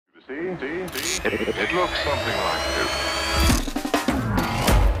It looks something like this.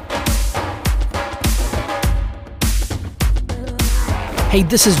 Hey,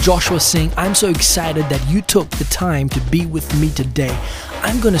 this is Joshua Singh. I'm so excited that you took the time to be with me today.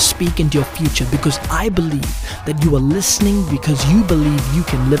 I'm going to speak into your future because I believe that you are listening because you believe you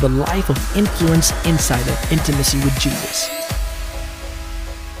can live a life of influence inside of intimacy with Jesus.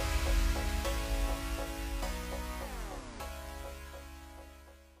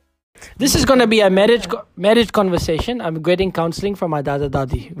 This is going to be a marriage conversation. I'm getting counseling from my Dada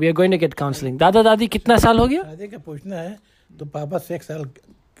Dadi. We are going to get counseling. Dada Dadi, कितना साल हो गया? शादी का पूछना है तो पापा से 1 साल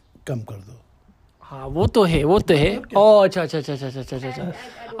कम कर दो. हाँ वो तो है ओह अच्छा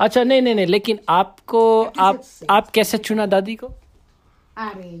अच्छा नहीं लेकिन आपको आप कैसे चुना दादी को?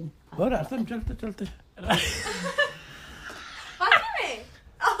 और रास्ते में चलते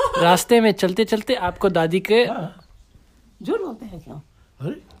रास्ते में चलते आपको दादी के झूठ बोलते हैं क्यों?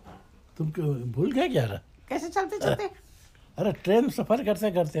 अरे तुम क्यों भूल गए क्या? कैसे चलते अरे ट्रेन सफर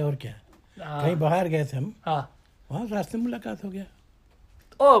करते और क्या, कहीं बाहर गए थे हम. हाँ वहाँ रास्ते में मुलाकात हो गया.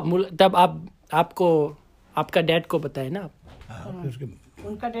 तब आपको आपका डैड को बताया ना?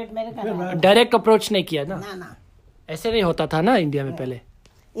 उनका डैड मेरे घर डायरेक्ट अप्रोच नहीं किया ना? ना ऐसे नहीं होता था ना इंडिया में पहले.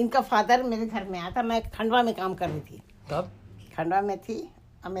 इनका फादर मेरे घर में आया था. मैं खंडवा में काम कर रही थी. तब खंडवा में थी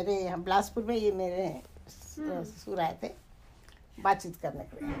और मेरे यहाँ बिलासपुर में ये मेरे ससुर आए थे बातचीत करने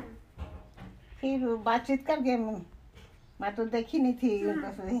के लिए. फिर बातचीत कर गए. मैं तो देखी नहीं थी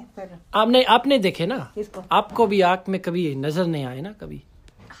फिर. आपने देखे ना? किसको? आपको भी आँख में कभी नजर नहीं आए ना कभी?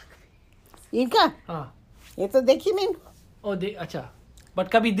 इनका? हाँ ये तो देखी नहीं. अच्छा बट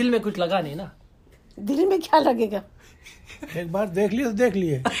कभी दिल में कुछ लगा नहीं ना? दिल में क्या लगेगा? एक बार देख लिए तो देख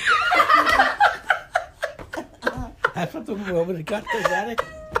लिए. ऐसा तुम रिकॉर्ड कर जा रहे.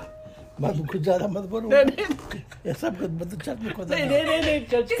 मैं कुछ ज्यादा मत बोलो. ये सब चर्च में खोदा. नहीं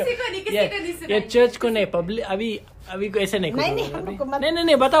चर्च ये चर्च को नहीं पब्लिक अभी को ऐसे नहीं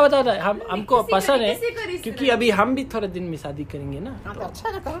नहीं बता हमको पसंद है क्योंकि अभी हम भी थोड़े दिन में शादी करेंगे ना.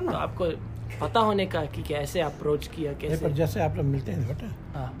 अच्छा ना करो ना. तो आपको पता होने का कि कैसे अप्रोच किया कैसे. पर जैसे आप लोग मिलते हैं बेटा.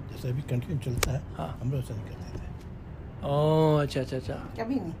 हाँ जैसे अभी कंटिन्यू चलता है. हाँ हम लोग ऐसा नहीं करते थे. ओह अच्छा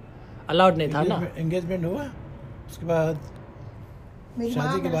कभी नहीं अलाउड नहीं था ना. एंगेजमेंट हुआ उसके बाद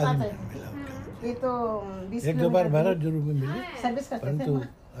शादी के बाद ये तो 1-2 बार भारत जरूर में मिली. सर्विस करते थे. परंतु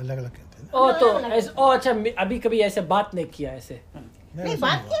अलग कहते हैं. अच्छा अभी कभी ऐसे बात नहीं किया ऐसे? नहीं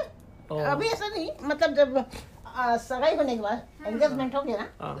बात किया अभी ऐसा नहीं. मतलब जब सगाई होने के बाद एंगेजमेंट हो गया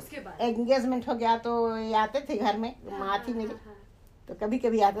ना, उसके बाद एंगेजमेंट हो गया तो ये आते थे घर में. माँ थी मेरी तो कभी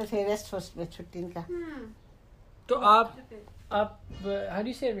कभी आते थे रेस्ट हाउस में छुट्टी का. तो आप हाउ डू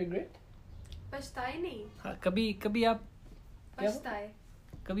यू से रिग्रेट? पछताए नहीं. हाँ कभी आप पछताए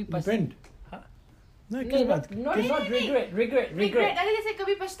कभी Repent. नहीं क्या बात regret अरे जैसे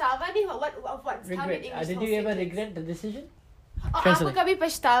कभी पछतावा नहीं हुआ. Did you ever regret the decision? आपको कभी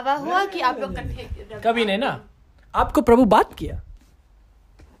पछतावा हुआ कि आप लोग इकट्ठे? कभी नहीं ना. आपको प्रभु बात किया,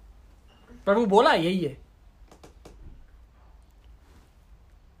 प्रभु बोला यही है.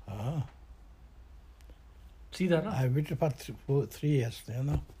 हाँ सीधा ना. I waited for 3 years.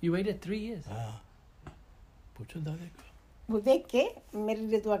 You waited 3 years. हाँ पूछो दादा को. वो देख के मेरे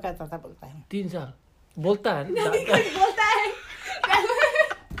लिए दुआ करता था. बोलता है 3 साल बोलता है ना. बोलता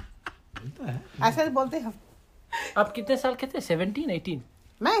है ऐसे बोलते हम. आप कितने साल के थे? 17, 18?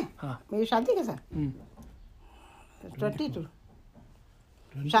 मैं? हाँ मेरी शादी के साथ 22.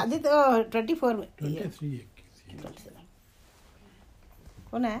 शादी तो 24 में. 23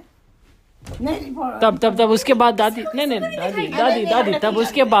 कौन है? नहीं तब उसके बाद दादी दादी तब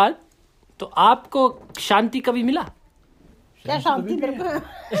उसके बाद तो आपको शांति कभी मिला? क्या शांति मेरे को?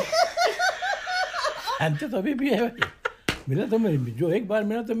 शांति तो अभी भी है. मिला तो जो एक बार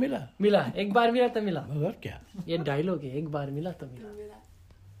मिला तो मिला. एक बार मिला तो मिला. और क्या ये डायलॉग है, एक बार मिला तो मिला.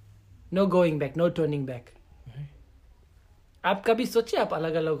 No going back, no turning back. आप कभी सोचे आप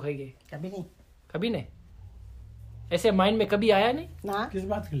अलग अलग होंगे? कभी नहीं. ऐसे माइंड में कभी आया नहीं ना. किस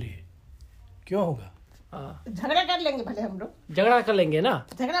बात के लिए? क्यों होगा? झगड़ा कर लेंगे भले हम लोग. झगड़ा कर लेंगे ना.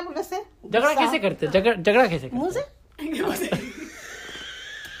 झगड़ा बोलने से झगड़ा कैसे करते? झगड़ा कैसे करते? मुंह से.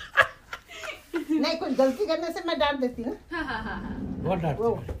 नहीं कुछ गलती करने से मैं डांट देती ना. बहुत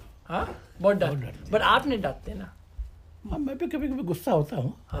डांटते. हाँ बहुत डांटते. बट आप नहीं डांटते ना. हाँ मैं भी कभी गुस्सा होता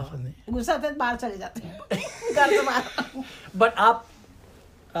हूँ. ऐसा नहीं. गुस्सा होता है बाहर चले जाते हैं घर से बाहर. बट आप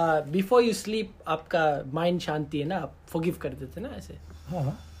बिफोर यू स्लीप आपका माइंड शांति है ना, आप फॉरगिव कर देते ना ऐसे?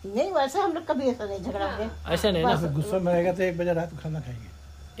 हाँ नहीं वैसे हम लोग कभी ऐसा नहीं झगड़ा करते. ऐसा नहीं ना. गुस्सा में रहेगा तो 1 बजे रात को खाना खाएंगे.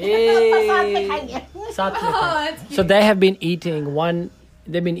 साथ में. So they've been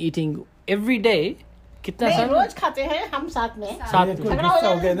eating every day कितना नहीं, साल? रोज खाते हैं हम साथ में। साथ ये में। कोई झगड़ा गुस्सा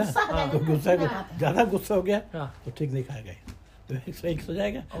हो हो गया ना, गुस्सा हो गया। तो गुस्सा ज्यादा गुस्सा हो गया हाँ। तो ठीक नहीं खाएगा, तो एक सो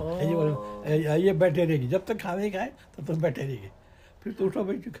जाएगा। ये बैठे रहेगी जब तक खाना नहीं खाए तब तक बैठे रहेगी, फिर तो उठो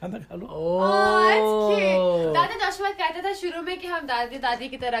भाई खाना खा लो। दादा जोशुआ कहता था शुरू में कि हम दादी दादी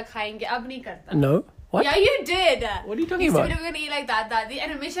की तरह खाएंगे, अब नहीं करता। No. What? Yeah, you did. What are you talking He about? said we were gonna eat like दादी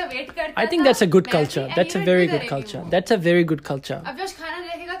and हमेशा wait करता I think था, that's a good मैं culture. भी, and That's he a didn't very do good that culture. anymore. That's a very good culture. अब जोश खाना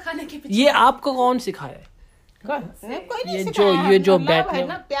देखेगा खाने के पीछे। ये आपको कौन सिखाया है? कोई नहीं ये सिखाया, जो हम लव बैठने- है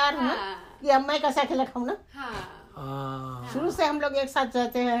ना, प्यार है ना, हाँ। कि अब मैं कैसा खिला खाऊं ना। हाँ। शुरू से हम लोग एक साथ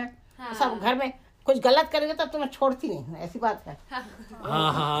रहते हैं, हाँ। सब घर में कुछ गलत करेंगे तब तो मैं छोड़ती नहीं, ऐसी बात है।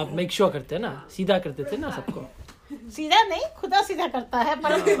 हाँ हाँ, आप मेक श्योर करते हैं ना, सीधा करते थे ना सबको। सीधा नहीं, खुदा सीधा करता है,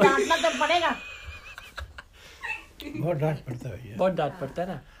 परंतु डांटना तो पड़ेगा। बहुत डांट पड़ता है भैया। बहुत डांट पड़ता है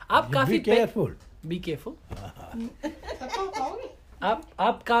ना। आप काफी केयरफुल। Be careful.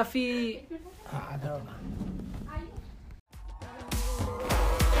 आप काफी